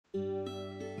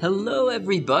Hello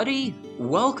everybody!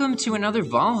 Welcome to another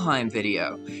Valheim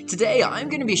video. Today I'm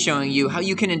going to be showing you how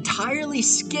you can entirely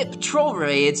skip troll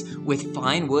raids with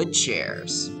Finewood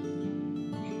chairs.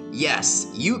 Yes,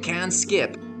 you can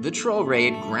skip the troll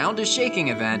raid ground is shaking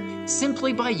event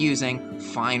simply by using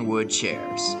Finewood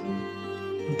chairs.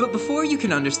 But before you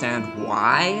can understand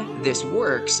why this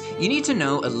works, you need to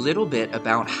know a little bit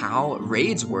about how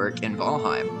raids work in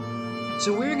Valheim.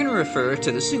 So we're going to refer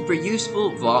to the super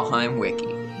useful Valheim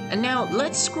wiki. And now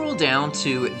let's scroll down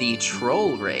to the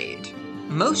troll raid.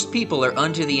 Most people are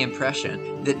under the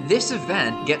impression that this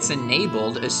event gets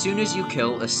enabled as soon as you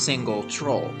kill a single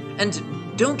troll. And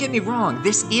don't get me wrong,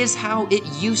 this is how it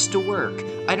used to work.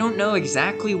 I don't know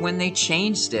exactly when they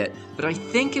changed it, but I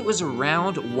think it was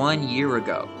around 1 year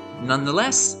ago.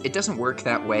 Nonetheless, it doesn't work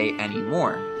that way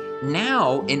anymore.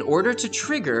 Now, in order to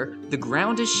trigger the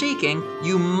ground is shaking,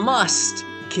 you must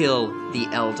kill the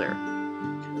Elder.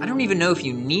 I don't even know if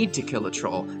you need to kill a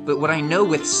troll, but what I know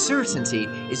with certainty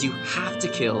is you have to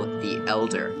kill the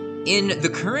Elder. In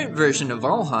the current version of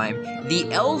Valheim,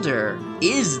 the Elder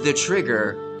is the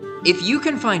trigger. If you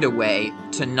can find a way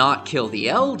to not kill the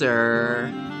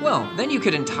Elder, well, then you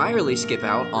could entirely skip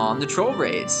out on the troll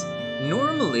raids.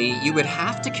 Normally, you would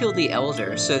have to kill the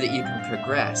Elder so that you can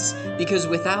progress, because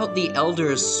without the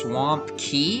Elder's swamp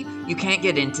key, you can't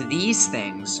get into these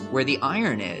things where the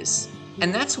iron is.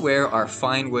 And that's where our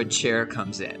Finewood chair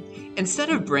comes in. Instead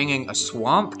of bringing a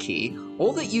swamp key,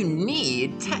 all that you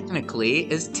need,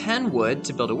 technically, is 10 wood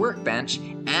to build a workbench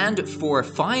and 4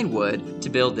 fine wood to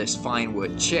build this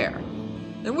Finewood chair.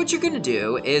 Then what you're going to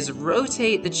do is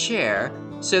rotate the chair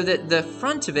so that the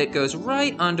front of it goes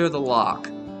right under the lock.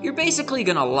 You're basically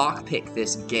going to lockpick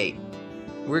this gate.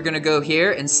 We're going to go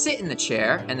here and sit in the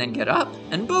chair and then get up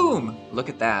and boom! Look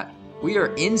at that. We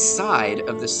are inside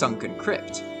of the sunken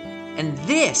crypt. And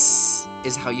this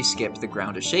is how you skip the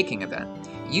ground is shaking event.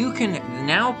 You can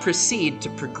now proceed to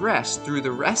progress through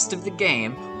the rest of the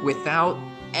game without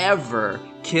ever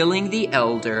killing the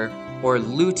Elder or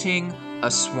looting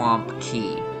a swamp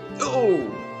key. Oh!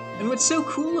 And what's so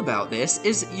cool about this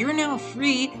is you're now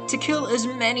free to kill as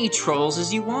many trolls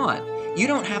as you want. You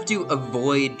don't have to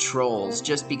avoid trolls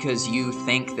just because you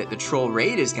think that the troll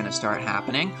raid is going to start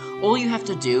happening. All you have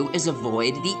to do is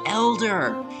avoid the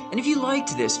Elder. And if you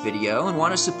liked this video and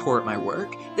want to support my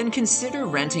work, then consider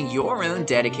renting your own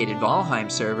dedicated Valheim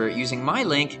server using my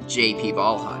link, JP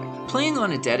Valheim. Playing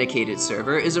on a dedicated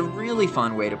server is a really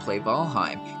fun way to play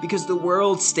Valheim, because the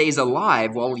world stays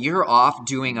alive while you're off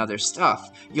doing other stuff.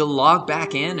 You'll log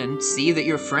back in and see that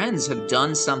your friends have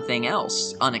done something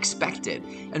else, unexpected.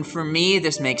 And for me,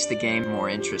 this makes the game more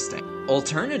interesting.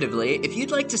 Alternatively, if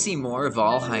you'd like to see more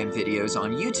Valheim videos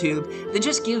on YouTube, then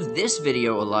just give this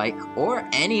video a like, or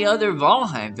any other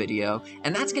Valheim video,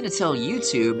 and that's going to tell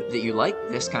YouTube that you like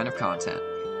this kind of content.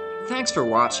 Thanks for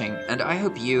watching, and I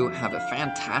hope you have a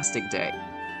fantastic day.